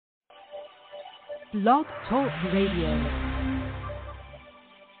Blog Talk Radio.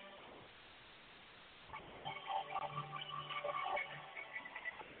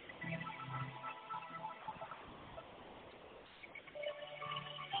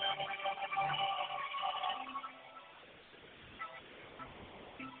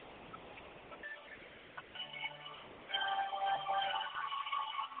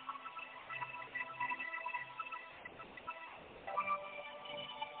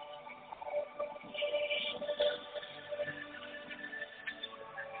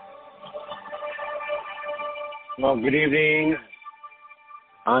 Well, good evening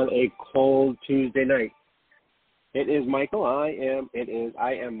on a cold Tuesday night. It is Michael. I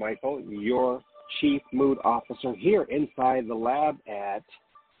am Michael, your Chief Mood Officer here inside the lab at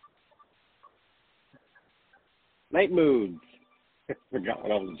Night Moods. I forgot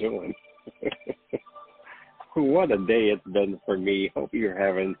what I was doing. What a day it's been for me. Hope you're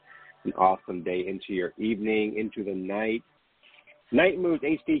having an awesome day into your evening, into the night. Night Moods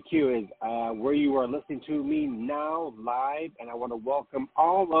HDQ is where you are listening to me now live, and I want to welcome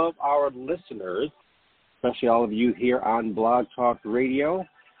all of our listeners, especially all of you here on Blog Talk Radio,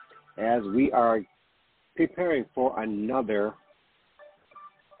 as we are preparing for another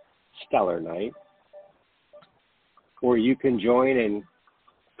stellar night where you can join and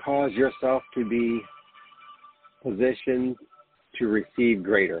cause yourself to be positioned to receive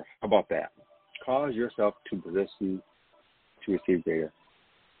greater. How about that? Cause yourself to position to receive greater.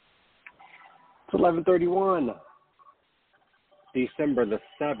 It's 11:31, December the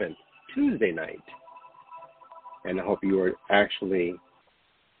 7th, Tuesday night. And I hope you are actually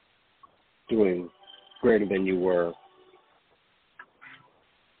doing greater than you were,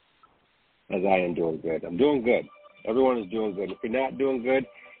 as I am doing good. I'm doing good. Everyone is doing good. If you're not doing good,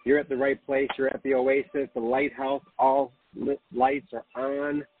 you're at the right place. You're at the Oasis, the Lighthouse. All lights are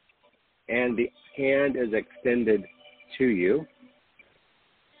on, and the hand is extended to you,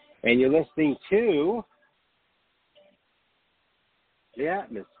 and you're listening to the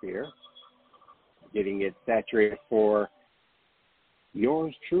atmosphere, getting it saturated for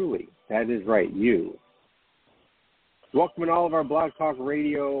yours truly. That is right, you. Welcoming all of our Blog Talk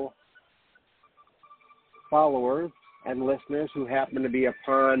Radio followers and listeners who happen to be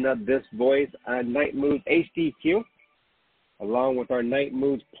upon this voice on Night Moods HDQ. Along with our Night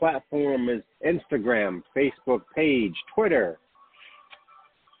Moods platform is Instagram, Facebook page, Twitter,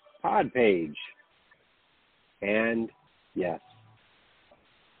 pod page, and yes,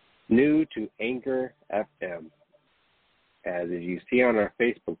 new to Anchor FM. As you see on our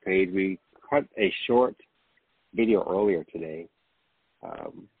Facebook page, we cut a short video earlier today,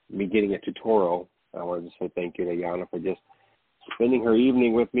 me getting a tutorial. I wanted to say thank you to Yana for just spending her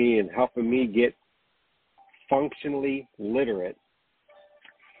evening with me and helping me get functionally literate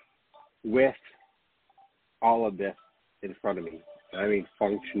with all of this in front of me. I mean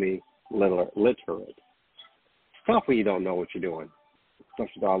functionally literate. It's tough when you don't know what you're doing,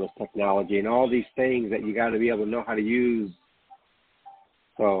 especially with all this technology and all these things that you got to be able to know how to use.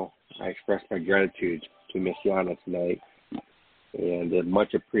 So I express my gratitude to Miss Yana tonight, and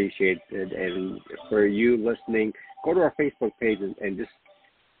much appreciated. And for you listening, go to our Facebook page and just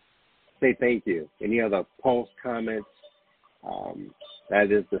say thank you. Any other posts, comments,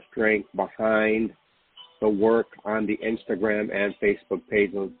 that is the strength behind the work on the Instagram and Facebook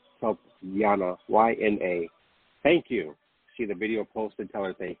page. Tell Yana, Y-N-A, thank you. See the video posted, tell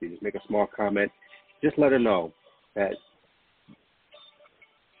her thank you. Just make a small comment. Just let her know that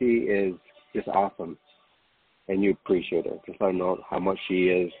she is just awesome and you appreciate her. Just let her know how much she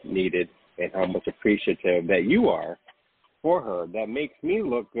is needed and how much appreciative that you are for her. That makes me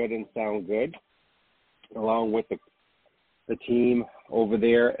look good and sound good, along with the team over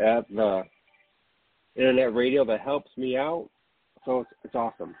there at the Internet Radio that helps me out. So it's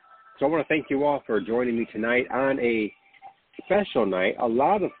awesome. So I want to thank you all for joining me tonight on a special night. A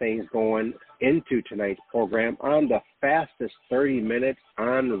lot of things going into tonight's program on the fastest 30 minutes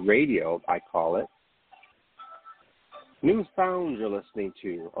on the radio, I call it. New sounds you're listening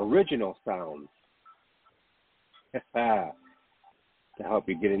to, original sounds. To help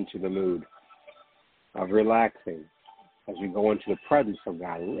you get into the mood of relaxing as we go into the presence of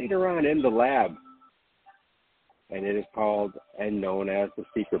God later on in the lab. And it is called and known as the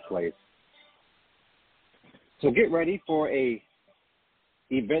secret place. So get ready for a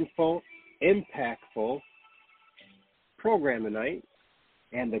eventful, impactful program tonight.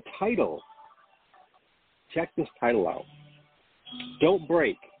 And the title, check this title out. Don't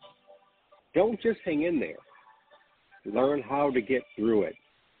break. Don't just hang in there. Learn how to get through it.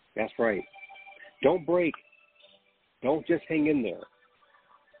 That's right. Don't break. Don't just hang in there.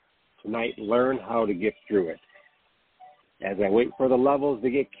 tonight, learn how to get through it. As I wait for the levels to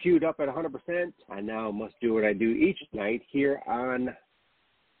get queued up at 100%, I now must do what I do each night here on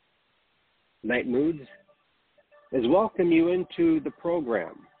Night Moods, is welcome you into the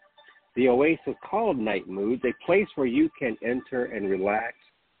program. The oasis called Night Moods, a place where you can enter and relax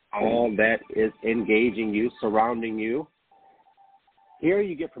all that is engaging you, surrounding you. Here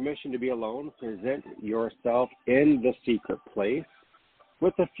you get permission to be alone, present yourself in the secret place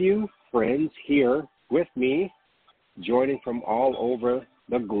with a few friends here with me, joining from all over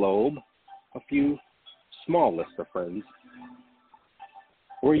the globe, a few small list of friends,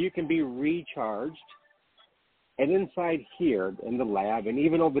 where you can be recharged. And inside here in the lab, and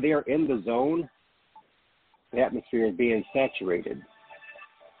even over there in the zone, the atmosphere is being saturated.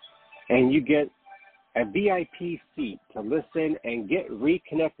 And you get a VIP seat to listen and get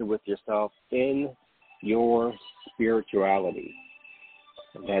reconnected with yourself in your spirituality.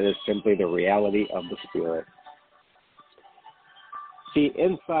 And that is simply the reality of the spirit. See,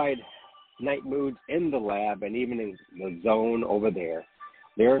 inside Night Moods, in the lab, and even in the zone over there,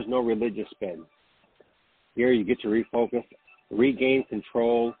 there is no religious spin. Here you get to refocus, regain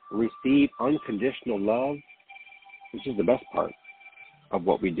control, receive unconditional love, which is the best part of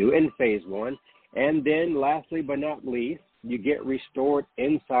what we do in phase one. And then lastly but not least, you get restored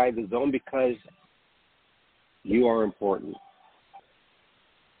inside the zone because you are important.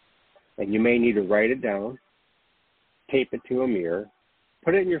 And you may need to write it down, tape it to a mirror,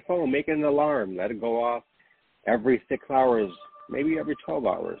 put it in your phone, make it an alarm, let it go off every 6 hours, maybe every 12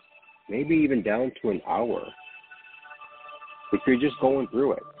 hours. Maybe even down to an hour. If you're just going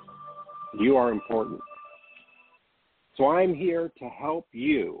through it, you are important. So I'm here to help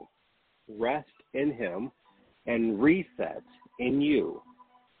you rest in Him and reset in you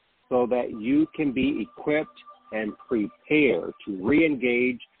so that you can be equipped and prepared to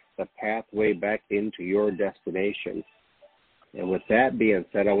re-engage the pathway back into your destination. And with that being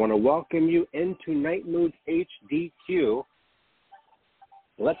said, I want to welcome you into Night Moods HDQ.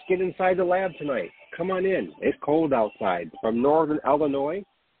 Let's get inside the lab tonight. Come on in. It's cold outside. From Northern Illinois,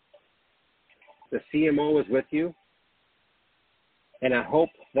 the CMO is with you. And I hope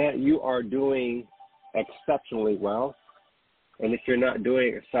that you are doing exceptionally well. And if you're not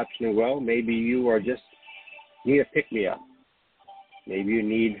doing exceptionally well, maybe you are just need a pick-me-up. Maybe you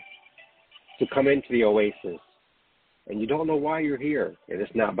need to come into the oasis. And you don't know why you're here. And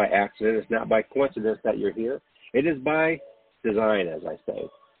it's not by accident. It's not by coincidence that you're here. It is by design, as I say.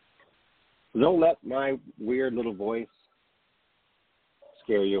 Don't let my weird little voice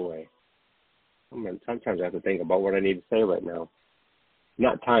scare you away. Sometimes I have to think about what I need to say right now.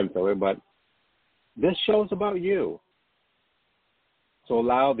 Not time filler, but this show's about you. So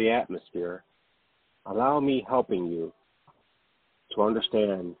allow the atmosphere, allow me helping you to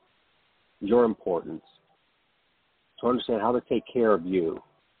understand your importance, to understand how to take care of you.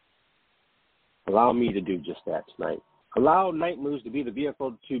 Allow me to do just that tonight. Allow Night Moods to be the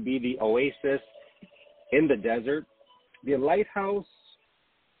vehicle, to be the oasis in the desert, the lighthouse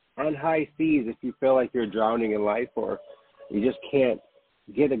on high seas if you feel like you're drowning in life or you just can't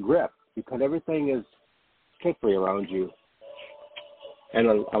get a grip because everything is slippery around you. And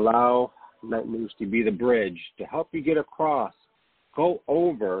allow Night Moods to be the bridge to help you get across, go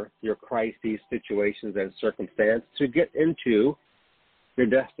over your crises, situations, and circumstances to get into your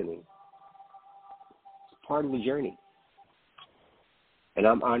destiny. It's part of the journey. And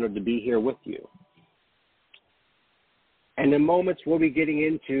I'm honored to be here with you. And in moments, we'll be getting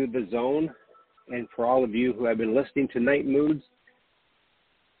into the zone. And for all of you who have been listening to Night Moods,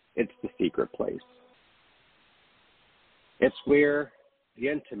 it's the secret place. It's where the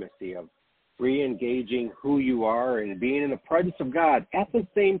intimacy of re-engaging who you are and being in the presence of God at the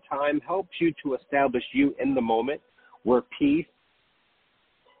same time helps you to establish you in the moment where peace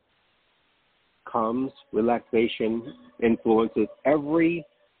comes, relaxation influences every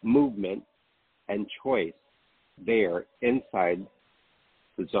movement and choice there inside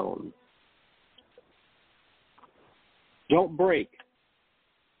the zone. Don't break.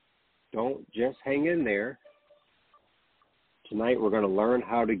 Don't just hang in there. Tonight we're going to learn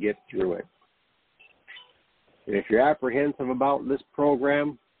how to get through it. And if you're apprehensive about this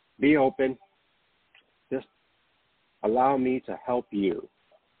program, be open. Just allow me to help you.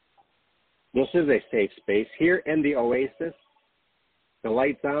 This is a safe space. Here in the oasis, the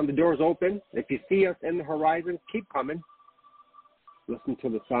light's on, the door's open. If you see us in the horizon, keep coming. Listen to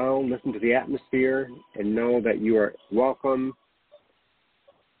the sound, listen to the atmosphere, and know that you are welcome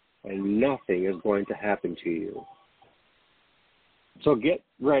and nothing is going to happen to you. So get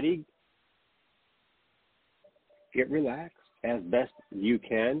ready. Get relaxed as best you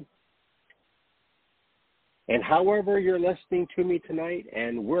can. And however you're listening to me tonight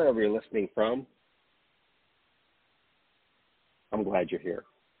and wherever you're listening from, I'm glad you're here.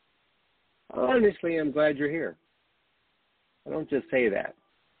 Honestly, I'm glad you're here. I don't just say that.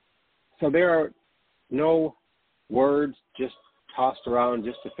 So there are no words just tossed around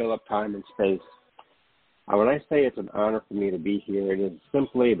just to fill up time and space. When I say it's an honor for me to be here, it is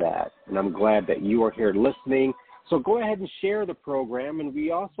simply that. And I'm glad that you are here listening. So go ahead and share the program. And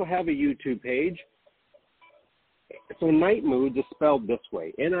we also have a YouTube page. So Night Moods is spelled this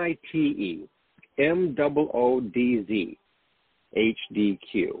way, NITE, MOODZ,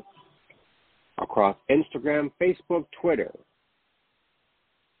 HDQ, across Instagram, Facebook, Twitter.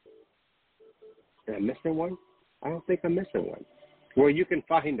 Am I missing one? I don't think I'm missing one. Where you can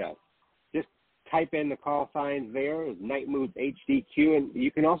find us. Just type in the call signs there, Night Moods HDQ, and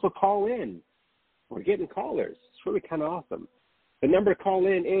you can also call in. We're getting callers. It's really kind of awesome. The number to call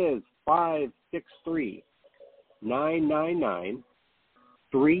in is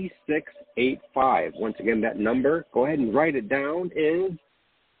 563-999-3685. Once again, that number, go ahead and write it down, is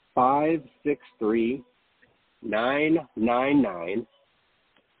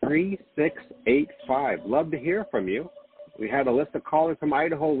 563-999-3685. Love to hear from you. We had a list of callers from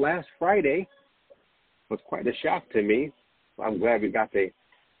Idaho last Friday. It was quite a shock to me. I'm glad we got to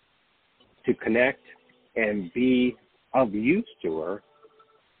connect and be of use to her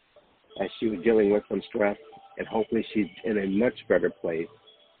as she was dealing with some stress, and hopefully she's in a much better place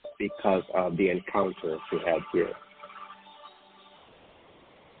because of the encounter we had here.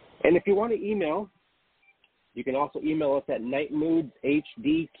 And if you want to email, you can also email us at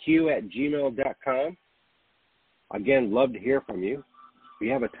nightmoodshDQ@gmail.com. Again, love to hear from you. If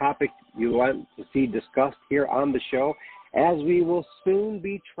you have a topic you want to see discussed here on the show, as we will soon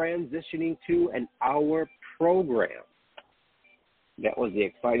be transitioning to an hour program. That was the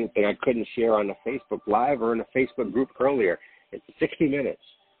exciting thing I couldn't share on the Facebook Live or in a Facebook group earlier. It's 60 minutes,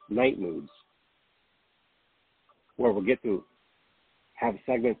 Night Moods, where we'll get to have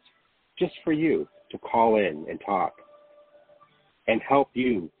segments just for you to call in and talk and help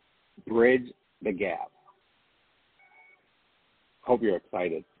you bridge the gap. Hope you're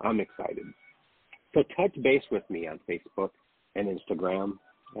excited. I'm excited. So touch base with me on Facebook and Instagram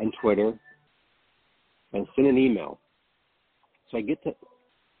and Twitter and send an email so I get to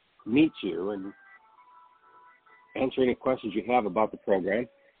meet you and answer any questions you have about the program.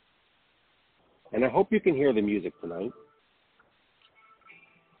 And I hope you can hear the music tonight.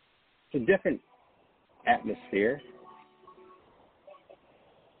 It's a different atmosphere.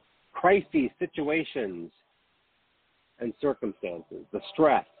 Crises, situations, and circumstances, the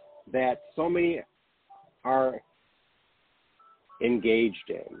stress that so many are engaged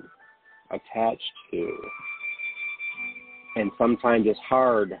in, attached to, and sometimes it's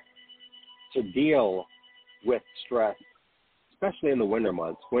hard to deal with stress, especially in the winter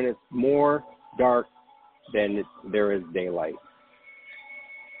months when it's more dark than there is daylight.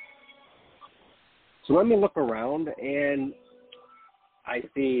 So let me look around, and I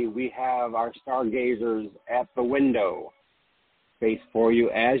see we have our stargazers at the window face for you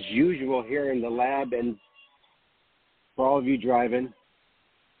as usual here in the lab. And for all of you driving,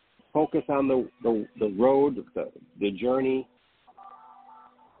 focus on the road, the journey,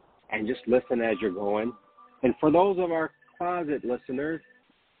 and just listen as you're going. And for those of our closet listeners,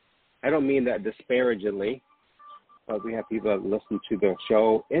 I don't mean that disparagingly, but we have people that listen to the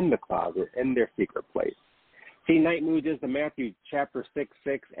show in the closet, in their secret place. See, Night Moods is the Matthew chapter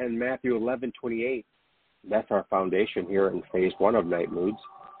 6:6 and Matthew 11:28. That's our foundation here in phase 1 of Night Moods.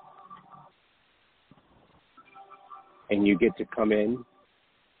 And you get to come in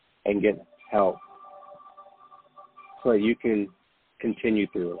and get help so you can continue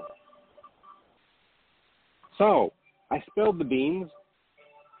through it. So I spilled the beans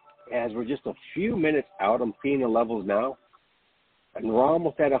as we're just a few minutes out. I'm seeing the levels now. And we're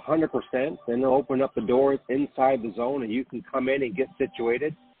almost at 100%. Then they'll open up the doors inside the zone and you can come in and get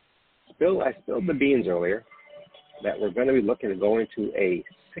situated. I spilled the beans earlier that we're going to be looking to go into a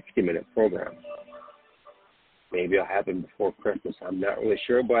 60-minute program. Maybe it'll happen before Christmas. I'm not really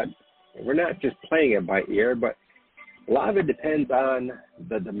sure, but we're not just playing it by ear, but a lot of it depends on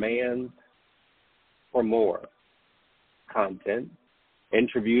the demand for more content.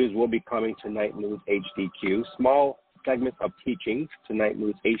 Interviews will be coming to Night Moods HDQ. Small segments of teachings to Night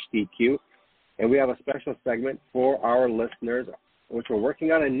Moods HDQ. And we have a special segment for our listeners, which we're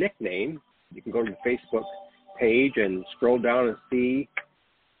working on a nickname. You can go to the Facebook page and scroll down and see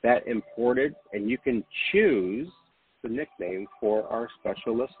that imported, and you can choose the nickname for our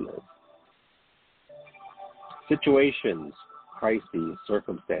special listeners. Situations, crises,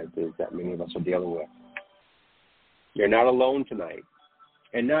 circumstances that many of us are dealing with. You're not alone tonight.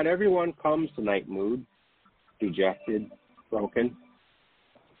 And not everyone comes tonight mood, dejected, broken.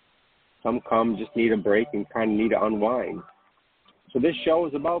 Some come just need a break and kind of need to unwind. So this show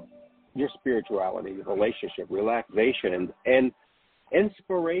is about your spirituality, relationship, relaxation, and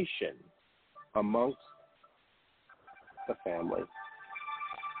inspiration amongst the family.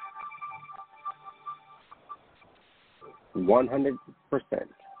 100%.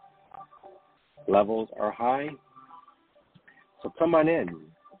 Levels are high. So come on in.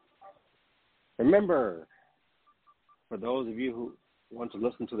 Remember, for those of you who want to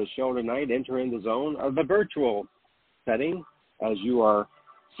listen to the show tonight, enter in the zone of the virtual setting as you are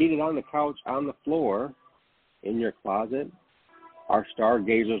seated on the couch, on the floor, in your closet. Our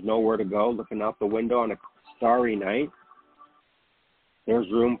stargazers know where to go, looking out the window on a starry night. There's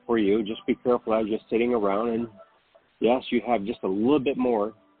room for you. Just be careful as you're sitting around. And yes, you have just a little bit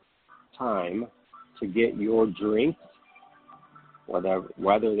more time to get your drinks, whether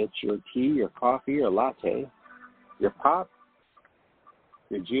it's your tea, your coffee, your latte, your pop,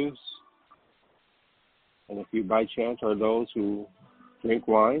 your juice. And if you by chance are those who drink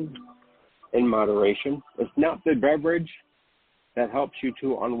wine in moderation, it's not the beverage that helps you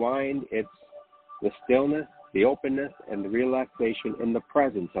to unwind. It's the stillness, the openness, and the relaxation in the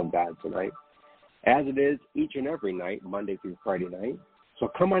presence of God tonight, as it is each and every night, Monday through Friday night. So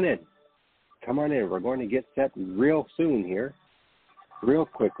come on in. Come on in. We're going to get set real soon here, real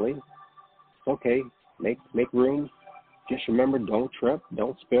quickly. It's okay. Make room. Just remember, don't trip,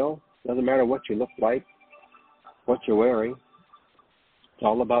 don't spill. Doesn't matter what you look like, what you're wearing. It's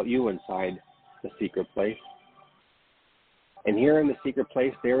all about you inside the secret place. And here in the secret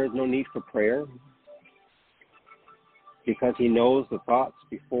place, there is no need for prayer, because he knows the thoughts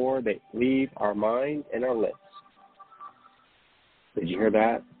before they leave our mind and our lips. Did you hear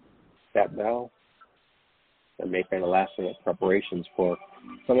that? That bell? They're making last-minute preparations for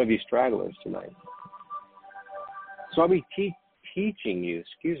some of you stragglers tonight. So I'll be teaching you,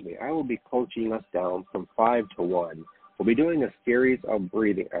 I will be coaching us down from 5 to 1. We'll be doing a series of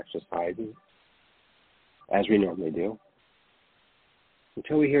breathing exercises, as we normally do,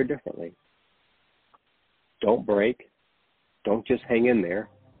 until we hear differently. Don't break. Don't just hang in there.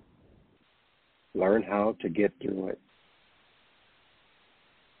 Learn how to get through it.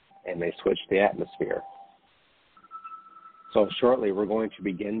 And they switch the atmosphere. So shortly we're going to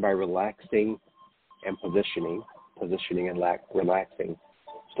begin by relaxing and positioning and relaxing.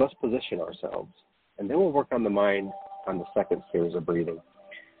 So let's position ourselves. And then we'll work on the mind on the second series of breathing.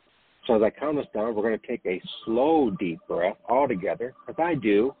 So as I count us down, we're going to take a slow, deep breath all together, because I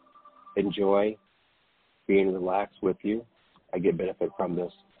do enjoy being relaxed with you. I get benefit from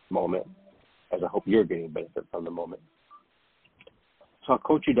this moment, as I hope you're getting benefit from the moment. So I'll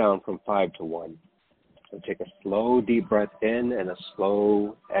coach you down from 5 to 1. So take a slow, deep breath in and a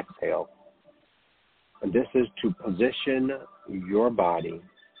slow exhale. And this is to position your body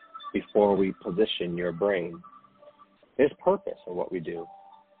before we position your brain. There's purpose in what we do.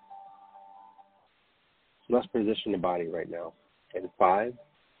 So let's position the body right now. In 5,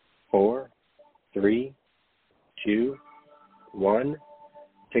 4, 3, 2, 1.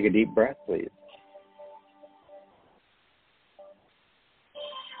 Take a deep breath, please.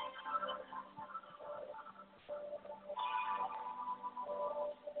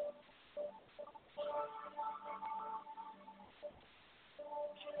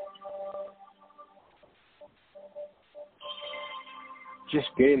 Just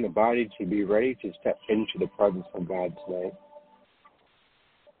getting the body to be ready to step into the presence of God tonight.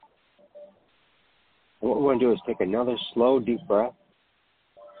 And what we want to do is take another slow, deep breath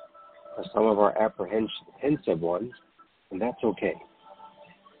for some of our apprehensive ones, and that's okay.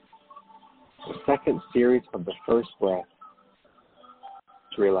 The second series of the first breath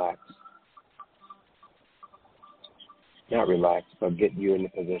to relax. Not relax, but get you in the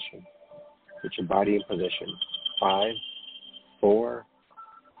position. Get your body in position. 5, 4,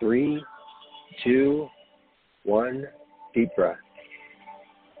 3, 2, 1. Deep breath.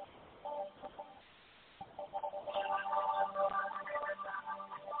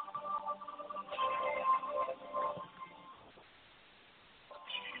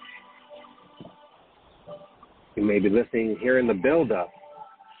 You may be listening, hearing the build-up.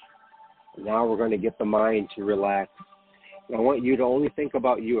 Now we're going to get the mind to relax. I want you to only think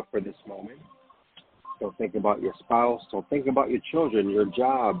about you for this moment. Don't think about your spouse. Don't think about your children, your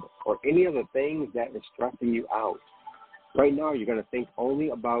job, or any other things that is stressing you out. Right now, you're going to think only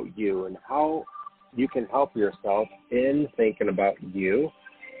about you and how you can help yourself in thinking about you.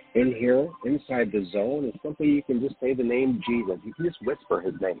 In here, inside the zone, is simply you can just say the name Jesus. You can just whisper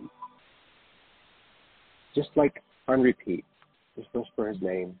his name. Just like on repeat. Just whisper his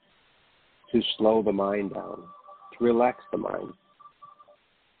name to slow the mind down, to relax the mind.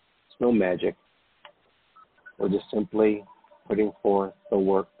 It's no magic. We're just simply putting forth the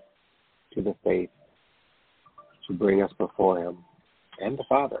work to the faith to bring us before him and the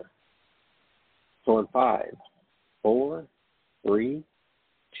Father. So in 5, 4, 3,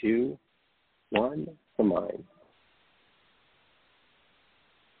 2, 1, the mind.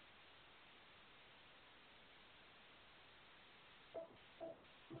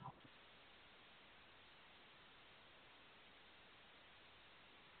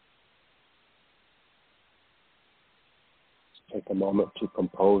 Take a moment to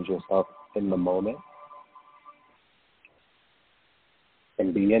compose yourself in the moment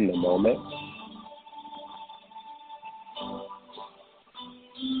and be in the moment.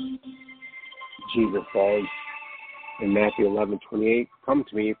 Jesus says in Matthew 11:28, "Come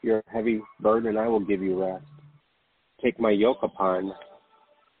to me if you're heavy burden, and I will give you rest. Take my yoke upon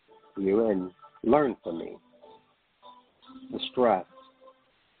you and learn from me." The stress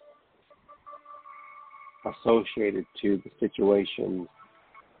associated to the situations,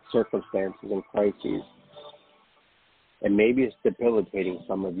 circumstances, and crises. And maybe it's debilitating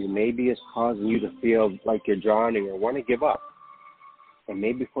some of you. Maybe it's causing you to feel like you're drowning or want to give up. And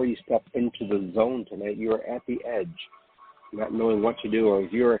maybe before you step into the zone tonight, you're at the edge, not knowing what to do, or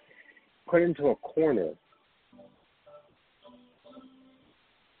you're put into a corner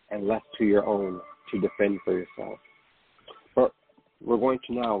and left to your own to defend for yourself. But we're going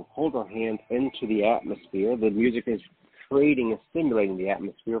to now hold our hands into the atmosphere. The music is creating and stimulating the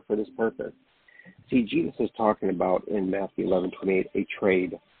atmosphere for this purpose. See, Jesus is talking about in Matthew 11:28 a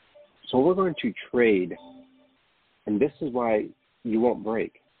trade. So we're going to trade, and this is why you won't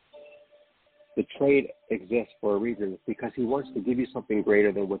break. The trade exists for a reason. It's because he wants to give you something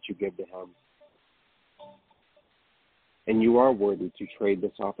greater than what you give to him. And you are worthy to trade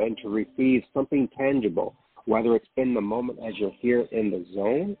this off and to receive something tangible, whether it's in the moment as you're here in the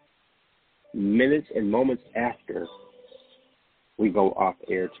zone, minutes and moments after we go off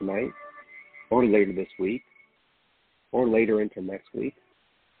air tonight, or later this week, or later into next week.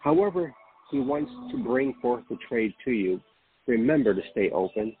 However he wants to bring forth the trade to you, remember to stay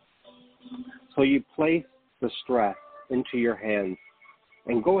open. So you place the stress into your hands,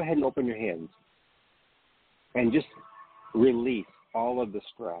 and go ahead and open your hands and just release all of the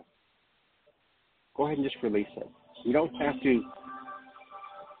stress. Go ahead and just release it. You don't have to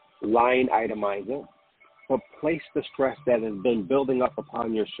line itemize it, but place the stress that has been building up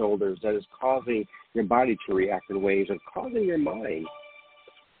upon your shoulders, that is causing your body to react in ways, or causing your mind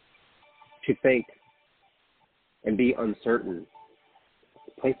to think and be uncertain.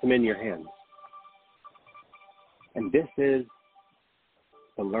 Place them in your hands. And this is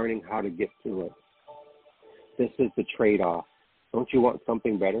the learning how to get through it. This is the trade-off. Don't you want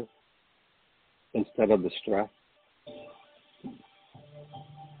something better instead of the stress?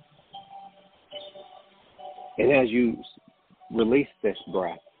 And as you release this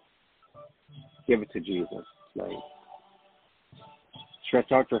breath, give it to Jesus tonight.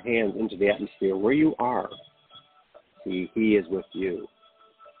 Stretch out your hands into the atmosphere where you are. See, he is with you.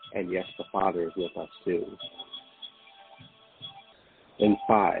 And yes, the Father is with us too. In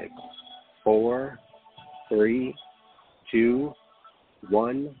 5, 4, 3, 2,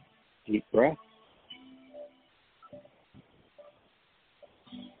 1, deep breath.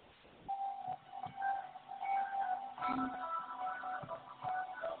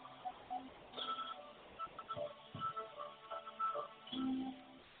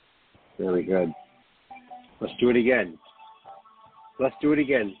 Very good. Let's do it again. Let's do it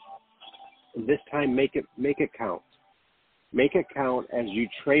again. And this time, make it count. Make it count as you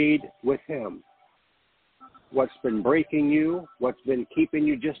trade with him. What's been breaking you, what's been keeping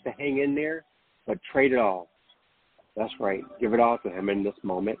you just to hang in there, but trade it all. That's right. Give it all to him in this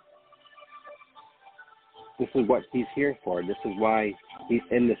moment. This is what he's here for. This is why he's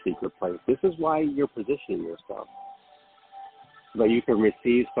in the secret place. This is why you're positioning yourself, so that you can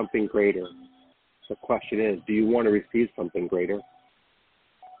receive something greater. The question is, do you want to receive something greater?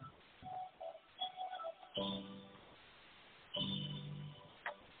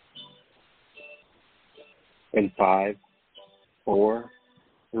 In 5, 4,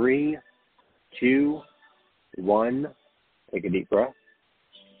 3, 2, 1, take a deep breath.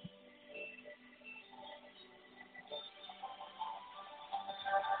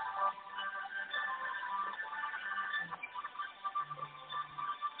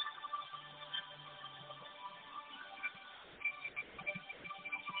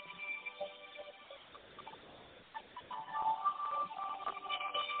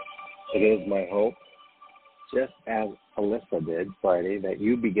 It is my hope, just as Alyssa did Friday, that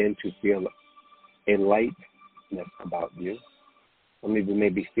you begin to feel a lightness about you. Some of you may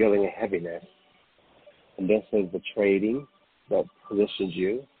be feeling a heaviness. And this is the trading that positions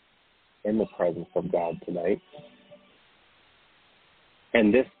you in the presence of God tonight.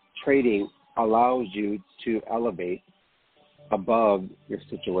 And this trading allows you to elevate above your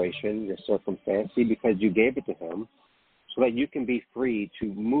situation, your circumstance, because you gave it to him, so that you can be free to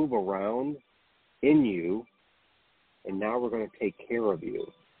move around in you. And now we're going to take care of you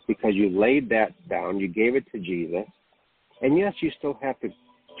because you laid that down, you gave it to Jesus. And yes, you still have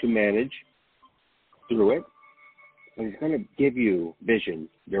to manage through it. And he's going to give you vision,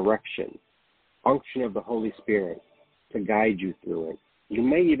 direction, unction of the Holy Spirit to guide you through it. You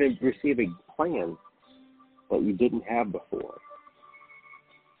may even receive a plan that you didn't have before.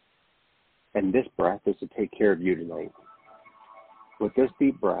 And this breath is to take care of you tonight. With this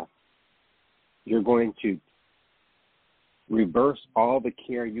deep breath, you're going to reverse all the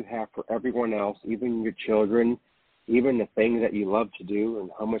care you have for everyone else, even your children, even the things that you love to do, and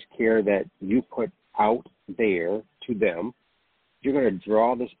how much care that you put out there to them. You're going to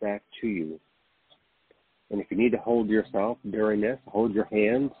draw this back to you. And if you need to hold yourself during this, hold your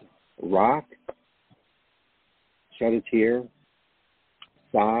hands, rock, shed a tear,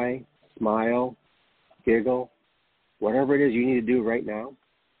 sigh, smile, giggle. Whatever it is you need to do right now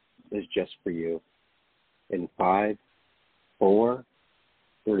is just for you. In 5, 4,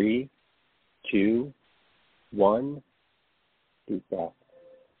 3, 2, 1, deep breath.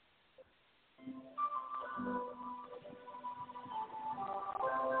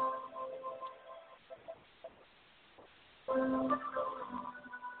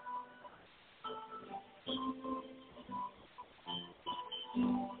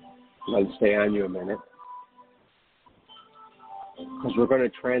 Let's stay on you a minute, because we're going to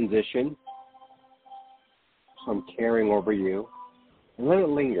transition from caring over you, and let it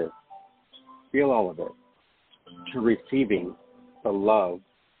linger, feel all of it, to receiving the love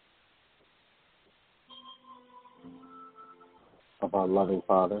of our loving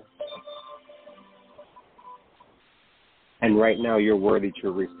Father. And right now you're worthy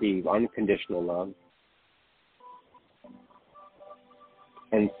to receive unconditional love.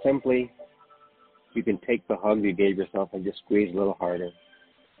 And simply, you can take the hug you gave yourself and just squeeze a little harder.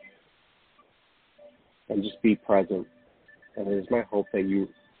 And just be present. And it is my hope that you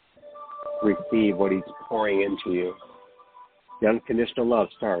receive what he's pouring into you. The unconditional love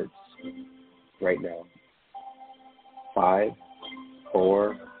starts right now. 5,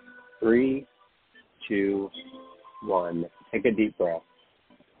 4, 3, 2, 1. Take a deep breath.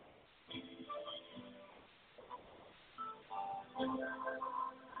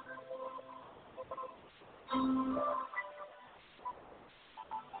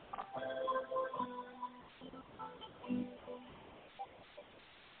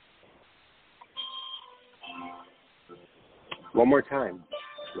 One more time.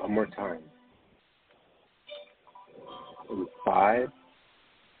 One more time. In 5,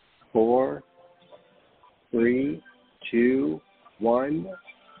 4, 3, 2, 1.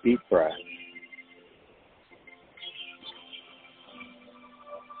 Deep breath.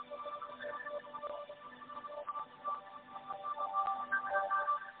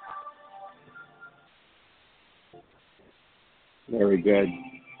 Very good.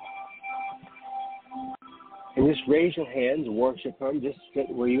 And just raise your hands, worship him. Just sit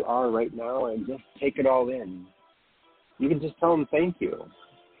where you are right now and just take it all in. You can just tell him thank you.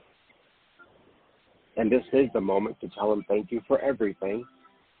 And this is the moment to tell him thank you for everything.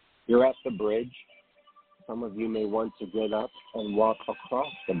 You're at the bridge. Some of you may want to get up and walk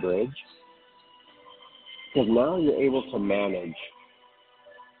across the bridge, because now you're able to manage.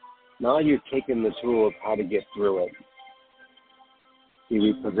 Now you've taken the tool of how to get through it. We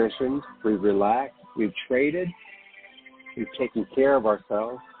repositioned, we relaxed, we've traded, we've taken care of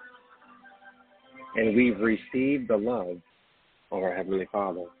ourselves, and we've received the love of our Heavenly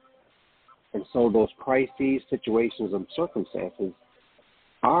Father. And so those crises, situations, and circumstances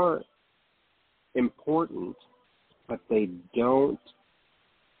are important, but they don't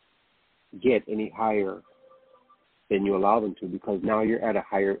get any higher than you allow them to, because now you're at a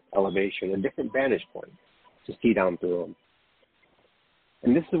higher elevation, a different vantage point to see down through them.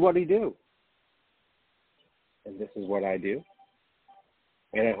 And this is what we do. And this is what I do.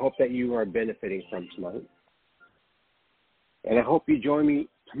 And I hope that you are benefiting from tonight. And I hope you join me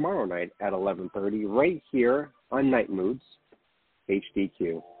tomorrow night at 11:30 right here on Night Moods,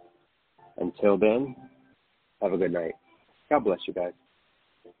 HDQ. Until then, have a good night. God bless you guys.